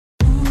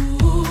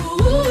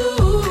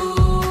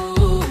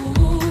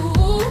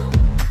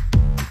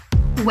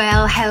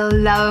Well,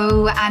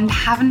 hello, and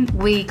haven't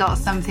we got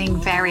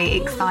something very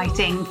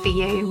exciting for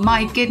you?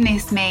 My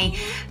goodness me,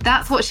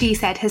 That's What She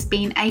Said has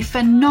been a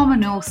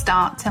phenomenal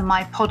start to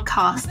my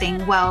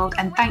podcasting world,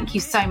 and thank you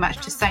so much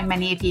to so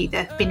many of you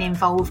that have been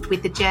involved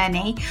with the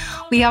journey.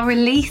 We are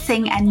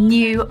releasing a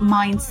new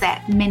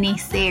mindset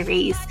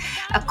mini-series,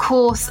 a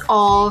course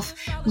of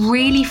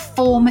really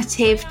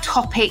formative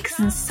topics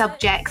and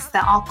subjects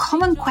that are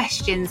common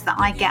questions that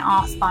I get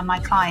asked by my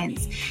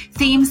clients,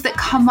 themes that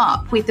come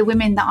up with the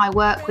women that I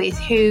work with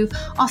who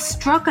are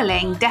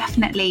struggling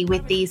definitely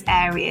with these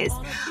areas.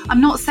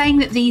 I'm not saying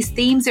that these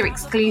themes are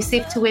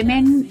exclusive to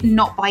women,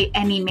 not by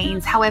any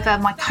means. However,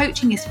 my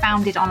coaching is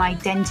founded on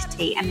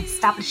identity and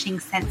establishing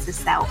sense of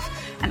self,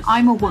 and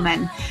I'm a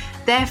woman.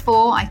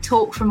 Therefore, I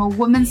talk from a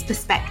woman's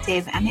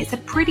perspective, and it's a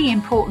pretty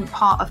important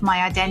part of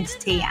my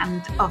identity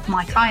and of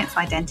my clients'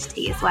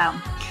 identity as well.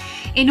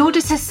 In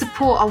order to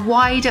support a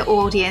wider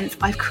audience,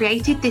 I've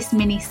created this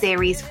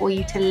mini-series for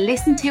you to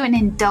listen to and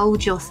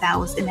indulge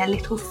yourselves in a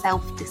little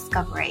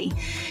self-discovery.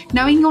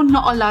 Knowing you're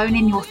not alone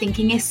in your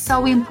thinking is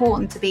so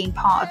important to being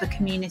part of a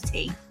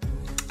community.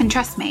 And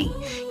trust me,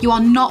 you are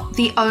not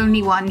the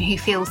only one who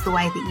feels the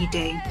way that you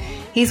do.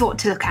 Here's what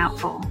to look out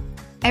for.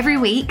 Every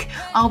week,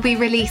 I'll be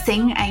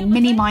releasing a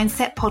mini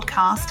mindset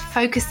podcast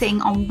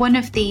focusing on one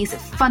of these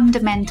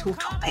fundamental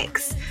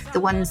topics, the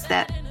ones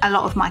that a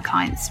lot of my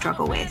clients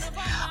struggle with.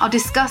 I'll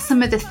discuss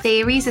some of the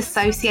theories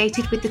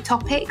associated with the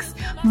topics,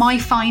 my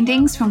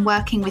findings from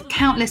working with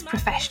countless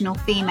professional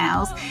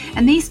females,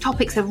 and these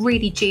topics are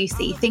really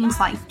juicy. Things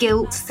like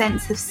guilt,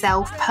 sense of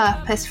self,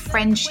 purpose,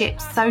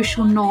 friendship,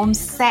 social norms,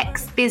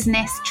 sex,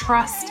 business,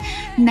 trust,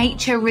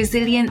 nature,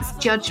 resilience,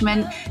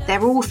 judgment.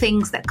 They're all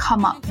things that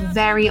come up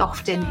very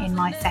often in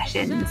my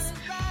sessions.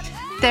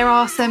 There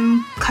are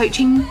some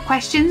coaching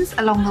questions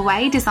along the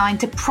way designed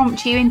to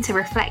prompt you into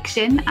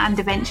reflection and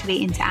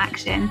eventually into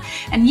action.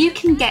 And you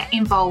can get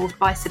involved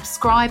by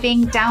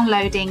subscribing,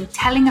 downloading,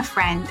 telling a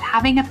friend,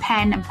 having a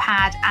pen and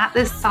pad at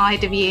the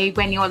side of you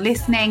when you're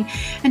listening,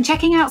 and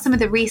checking out some of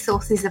the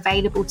resources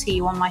available to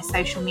you on my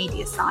social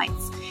media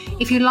sites.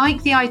 If you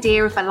like the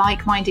idea of a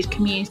like-minded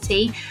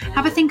community,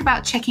 have a think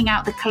about checking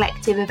out the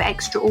Collective of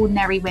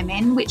Extraordinary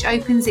Women, which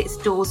opens its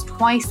doors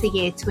twice a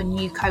year to a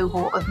new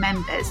cohort of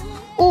members.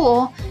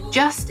 Or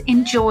just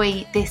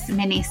enjoy this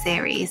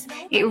mini-series.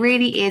 It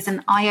really is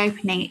an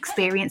eye-opening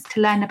experience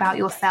to learn about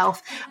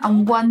yourself,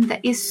 and one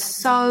that is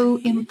so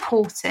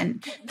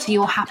important to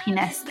your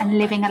happiness and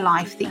living a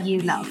life that you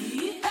love.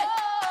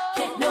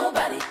 Can't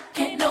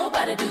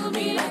nobody do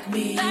me like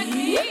me.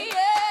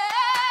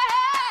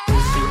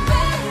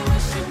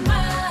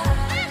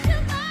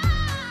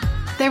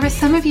 There are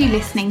some of you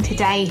listening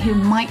today who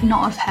might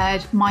not have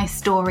heard my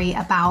story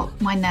about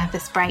my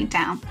nervous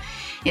breakdown.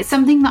 It's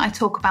something that I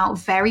talk about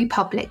very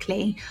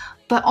publicly,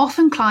 but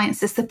often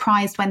clients are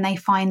surprised when they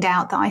find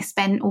out that I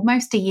spent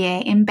almost a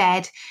year in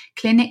bed,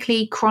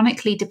 clinically,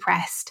 chronically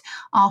depressed,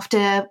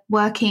 after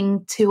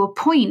working to a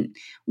point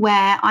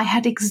where I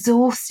had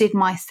exhausted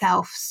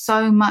myself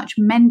so much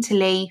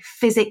mentally,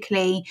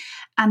 physically,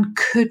 and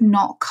could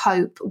not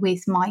cope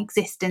with my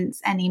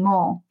existence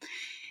anymore.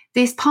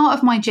 This part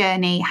of my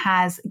journey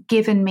has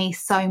given me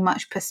so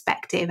much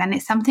perspective, and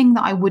it's something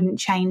that I wouldn't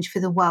change for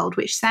the world,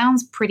 which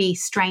sounds pretty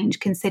strange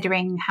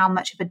considering how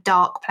much of a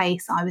dark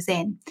place I was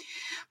in.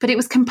 But it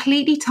was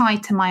completely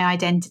tied to my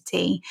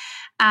identity,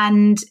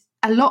 and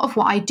a lot of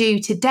what I do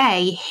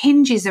today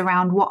hinges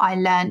around what I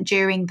learned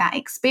during that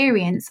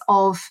experience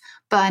of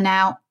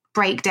burnout,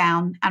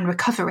 breakdown, and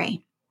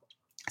recovery.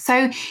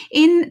 So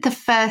in the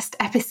first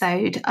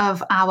episode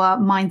of our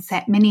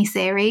Mindset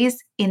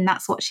mini-series, in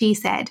That's What She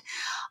Said,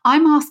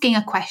 I'm asking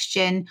a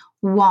question: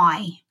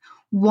 why?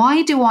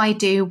 Why do I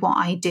do what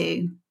I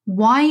do?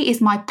 Why is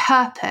my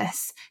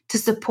purpose to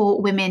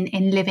support women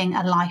in living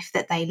a life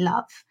that they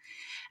love?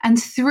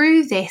 And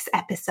through this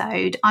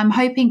episode, I'm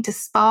hoping to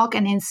spark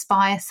and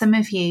inspire some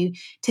of you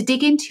to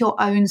dig into your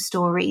own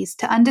stories,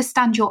 to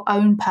understand your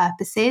own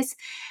purposes,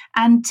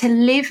 and to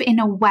live in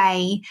a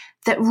way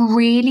that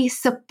really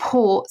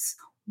supports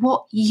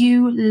what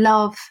you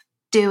love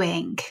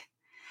doing.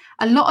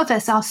 A lot of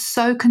us are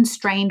so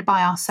constrained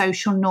by our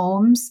social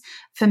norms.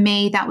 For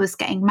me, that was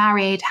getting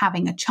married,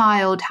 having a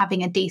child,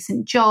 having a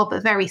decent job,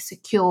 a very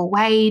secure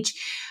wage.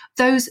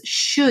 Those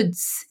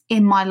shoulds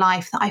in my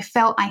life that I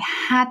felt I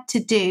had to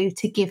do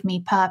to give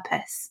me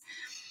purpose.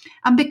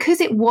 And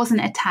because it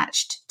wasn't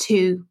attached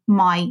to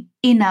my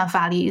inner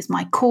values,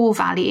 my core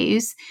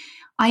values,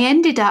 I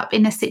ended up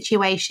in a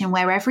situation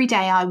where every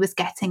day I was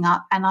getting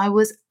up and I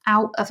was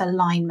out of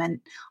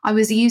alignment. I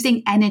was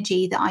using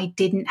energy that I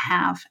didn't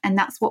have, and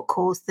that's what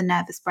caused the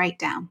nervous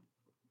breakdown.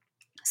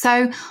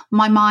 So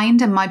my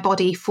mind and my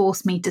body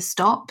forced me to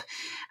stop.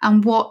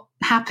 And what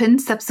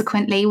happened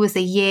subsequently was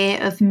a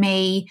year of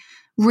me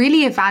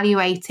really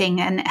evaluating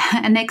an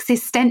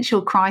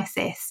existential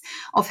crisis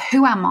of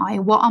who am I?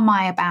 What am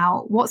I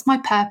about? What's my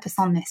purpose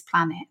on this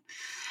planet?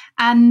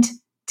 And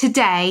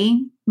today,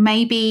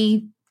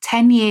 maybe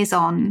 10 years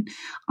on,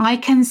 I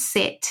can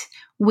sit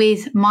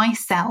with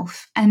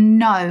myself and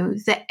know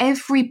that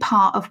every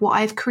part of what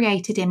I've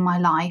created in my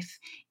life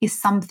is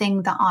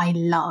something that I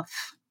love.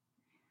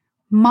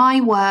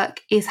 My work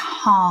is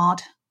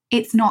hard.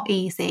 It's not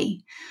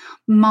easy.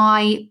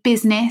 My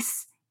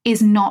business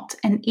is not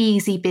an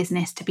easy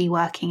business to be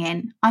working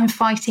in. I'm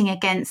fighting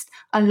against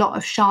a lot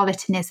of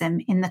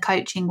charlatanism in the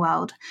coaching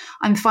world.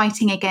 I'm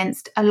fighting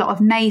against a lot of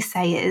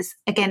naysayers,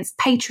 against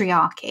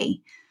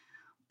patriarchy.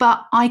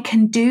 But I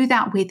can do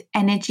that with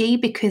energy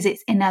because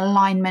it's in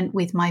alignment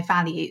with my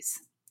values.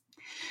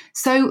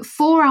 So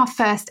for our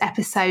first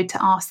episode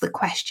to ask the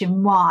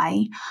question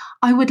why,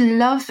 I would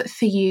love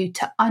for you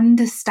to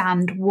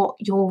understand what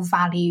your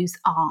values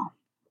are.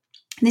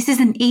 This is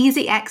an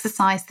easy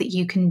exercise that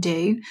you can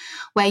do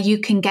where you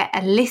can get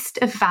a list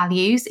of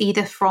values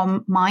either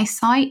from my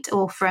site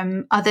or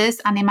from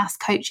others. Animas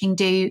Coaching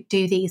do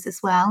these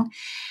as well.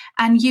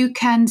 And you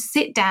can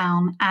sit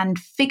down and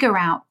figure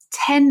out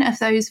 10 of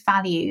those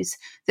values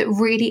that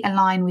really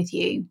align with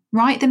you.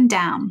 Write them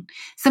down.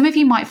 Some of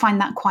you might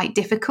find that quite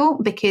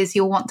difficult because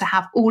you'll want to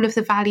have all of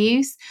the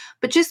values,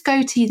 but just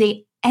go to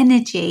the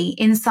energy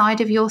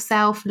inside of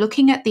yourself,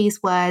 looking at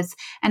these words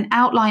and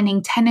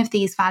outlining 10 of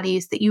these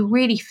values that you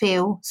really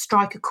feel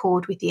strike a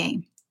chord with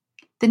you.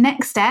 The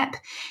next step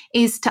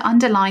is to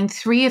underline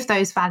 3 of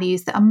those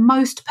values that are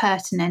most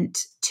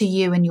pertinent to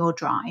you and your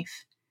drive.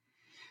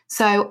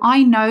 So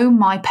I know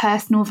my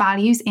personal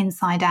values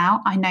inside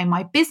out. I know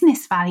my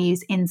business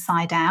values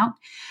inside out.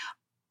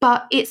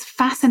 But it's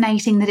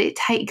fascinating that it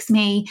takes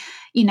me,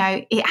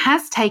 it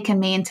has taken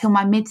me until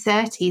my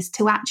mid-30s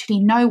to actually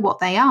know what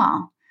they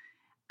are.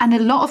 And a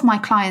lot of my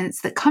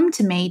clients that come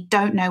to me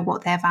don't know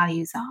what their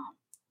values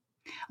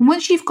are. And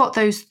once you've got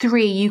those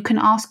 3, you can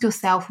ask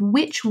yourself,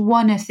 which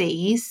one of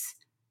these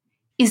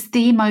is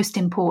the most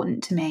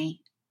important to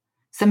me?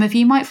 Some of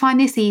you might find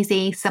this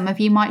easy. Some of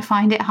you might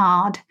find it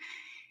hard.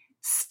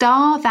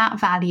 Star that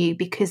value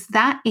because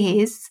that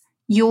is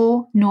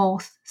your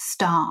North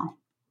Star.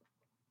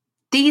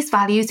 These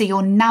values are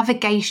your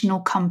navigational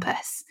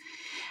compass.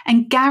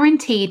 And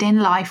guaranteed in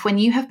life, when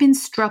you have been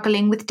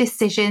struggling with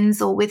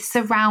decisions or with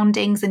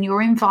surroundings and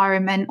your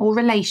environment or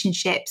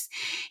relationships,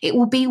 it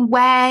will be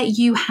where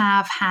you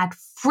have had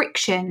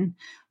friction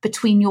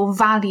between your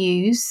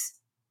values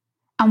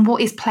and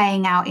what is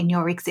playing out in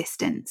your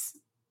existence.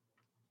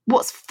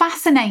 What's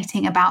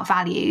fascinating about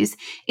values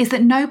is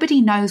that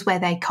nobody knows where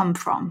they come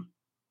from.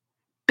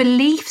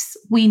 Beliefs,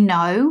 we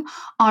know,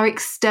 are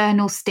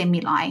external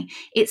stimuli.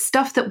 It's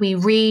stuff that we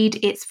read,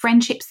 it's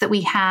friendships that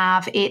we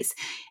have, it's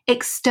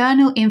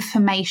external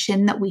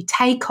information that we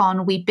take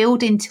on, we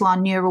build into our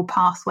neural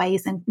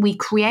pathways, and we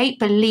create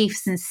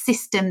beliefs and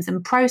systems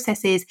and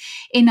processes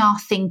in our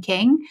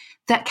thinking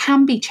that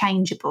can be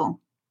changeable.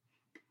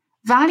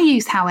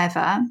 Values,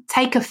 however,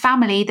 take a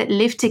family that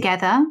live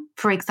together,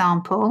 for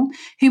example,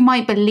 who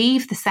might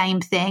believe the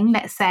same thing,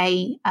 let's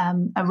say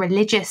a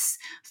religious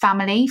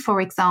family,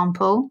 for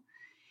example.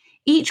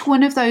 Each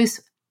one of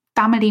those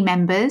family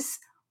members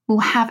will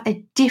have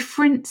a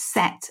different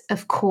set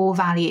of core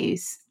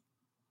values.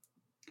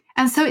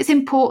 And so it's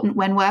important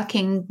when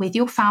working with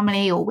your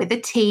family or with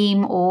a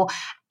team or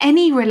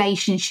any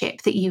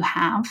relationship that you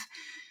have,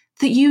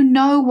 that you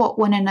know what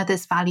one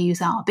another's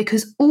values are,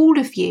 because all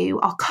of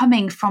you are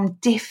coming from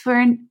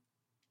different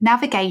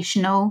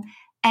navigational,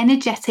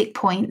 energetic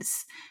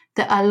points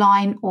that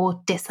align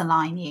or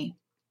disalign you.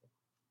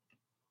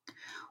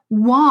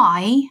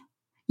 Why,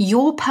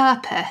 your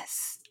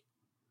purpose,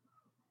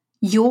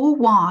 your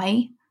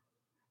why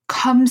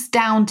comes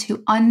down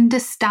to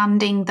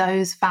understanding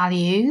those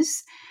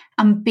values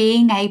and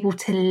being able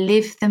to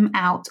live them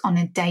out on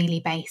a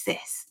daily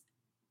basis.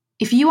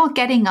 If you are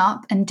getting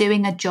up and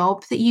doing a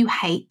job that you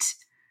hate,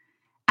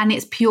 and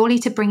it's purely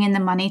to bring in the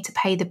money to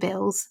pay the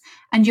bills,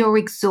 and you're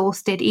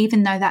exhausted,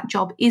 even though that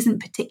job isn't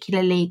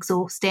particularly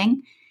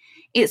exhausting,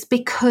 it's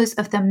because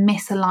of the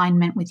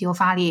misalignment with your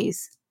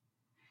values.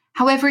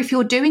 However, if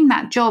you're doing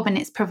that job and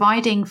it's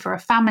providing for a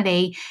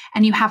family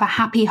and you have a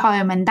happy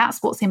home and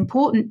that's what's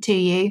important to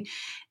you,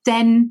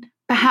 then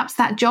perhaps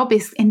that job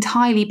is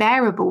entirely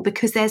bearable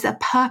because there's a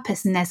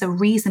purpose and there's a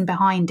reason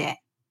behind it.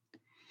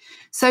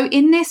 So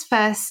in this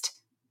first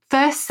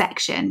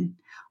section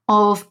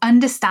of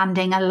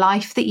understanding a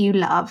life that you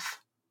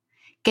love,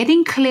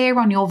 getting clear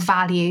on your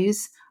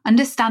values,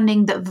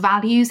 understanding that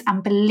values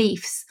and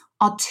beliefs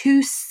are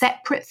 2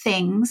 separate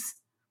things,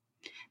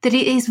 that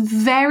it is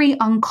very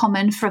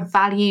uncommon for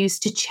values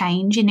to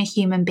change in a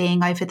human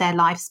being over their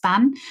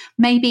lifespan.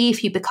 Maybe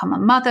if you become a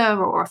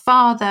mother or a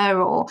father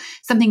or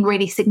something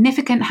really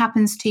significant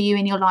happens to you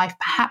in your life,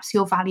 perhaps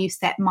your value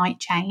set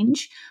might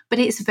change, but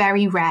it's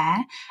very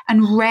rare.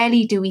 And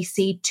rarely do we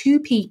see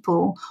 2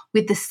 people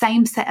with the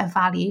same set of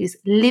values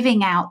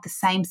living out the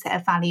same set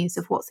of values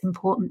of what's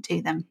important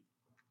to them.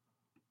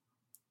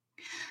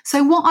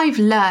 So what I've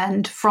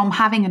learned from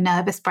having a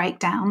nervous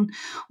breakdown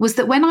was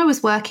that when I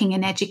was working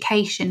in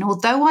education,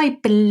 although I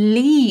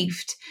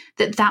believed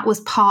that that was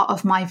part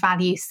of my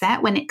value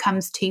set when it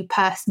comes to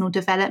personal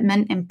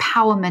development,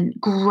 empowerment,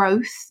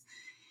 growth,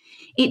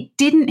 it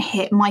didn't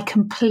hit my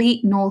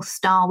complete North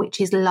Star, which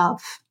is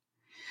love.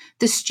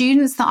 The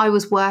students that I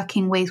was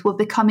working with were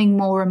becoming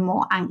more and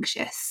more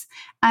anxious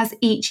as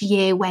each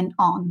year went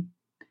on.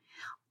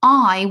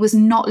 I was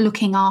not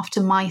looking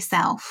after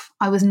myself.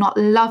 I was not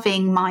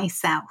loving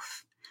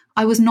myself.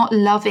 I was not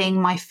loving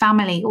my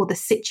family or the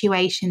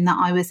situation that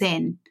I was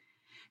in.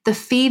 The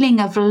feeling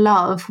of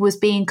love was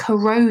being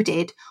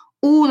corroded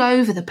all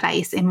over the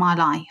place in my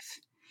life.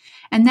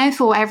 And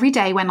therefore, every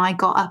day when I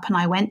got up and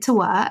I went to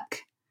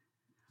work,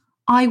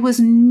 I was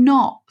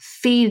not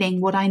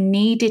feeling what I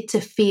needed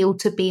to feel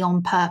to be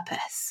on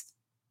purpose.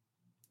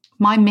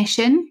 My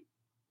mission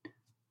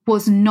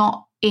was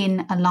not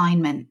in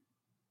alignment.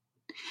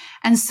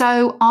 And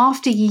so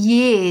after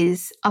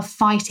years of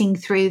fighting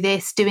through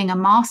this, doing a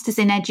master's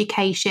in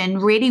education,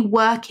 really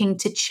working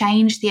to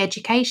change the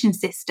education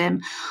system,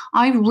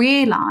 I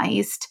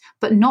realized,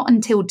 but not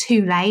until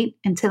too late,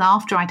 until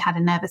after I'd had a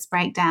nervous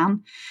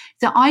breakdown,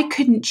 that I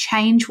couldn't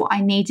change what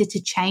I needed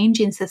to change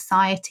in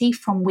society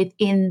from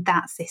within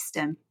that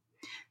system.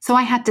 So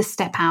I had to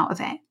step out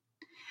of it.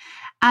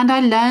 And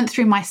I learned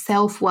through my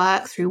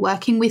self-work, through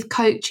working with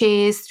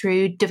coaches,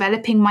 through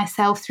developing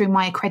myself through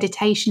my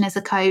accreditation as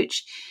a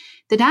coach,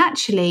 that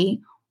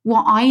actually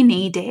what I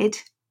needed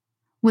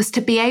was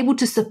to be able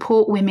to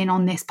support women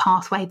on this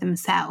pathway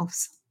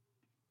themselves,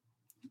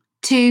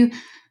 to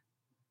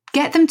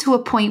get them to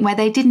a point where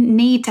they didn't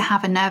need to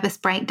have a nervous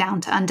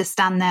breakdown to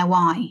understand their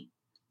why,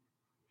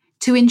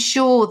 to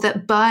ensure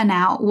that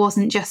burnout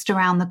wasn't just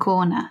around the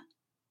corner.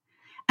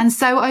 And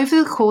so over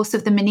the course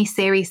of the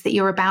mini-series that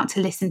you're about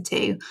to listen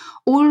to,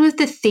 all of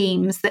the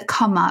themes that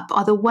come up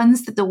are the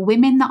ones that the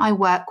women that I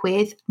work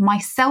with,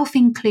 myself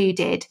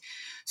included,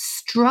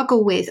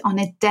 struggle with on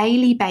a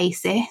daily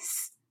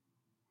basis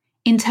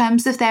in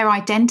terms of their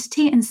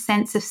identity and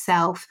sense of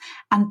self,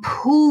 and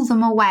pull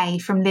them away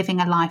from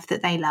living a life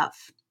that they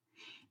love.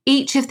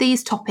 Each of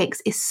these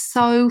topics is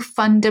so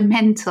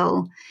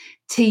fundamental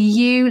to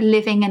you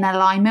living in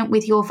alignment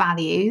with your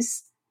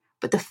values.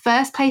 But the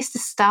first place to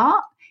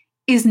start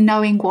is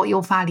knowing what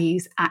your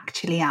values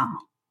actually are.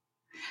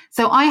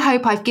 So I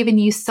hope I've given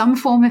you some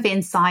form of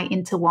insight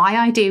into why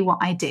I do what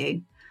I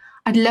do.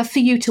 I'd love for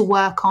you to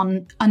work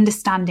on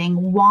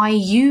understanding why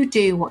you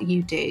do what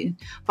you do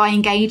by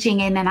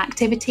engaging in an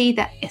activity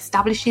that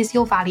establishes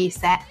your value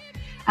set.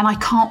 And I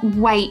can't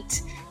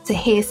wait to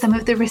hear some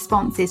of the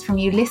responses from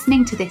you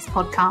listening to this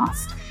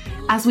podcast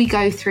as we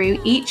go through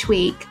each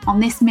week on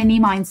this mini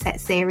mindset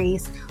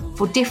series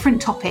for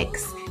different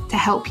topics to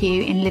help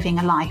you in living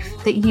a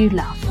life that you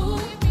love.